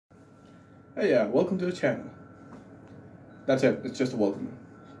Hey, yeah, welcome to the channel. That's it, it's just a welcome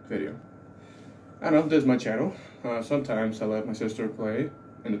video. I know, this is my channel. Sometimes I let my sister play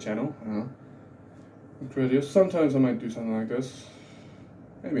in the channel. I don't know. I'm curious. Sometimes I might do something like this.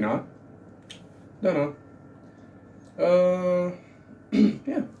 Maybe not. Don't know.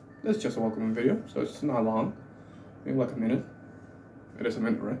 Yeah, this is just a welcome video, so it's not long. Maybe like a minute. It is a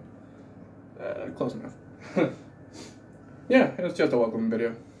minute, right? Close enough. Yeah, it's just a welcome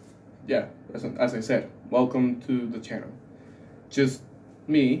video. Yeah, as I said, welcome to the channel. Just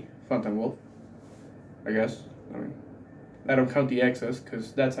me, Funtime Wolf, I guess. I mean, I don't count the X's,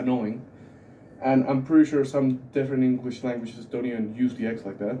 because that's annoying. And I'm pretty sure some different English languages don't even use the X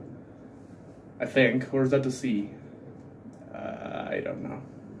like that. I think. Or is that the C? I don't know.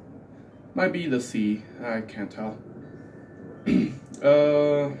 Might be the C. I can't tell.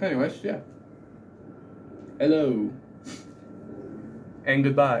 Anyways, yeah. Hello. And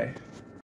goodbye.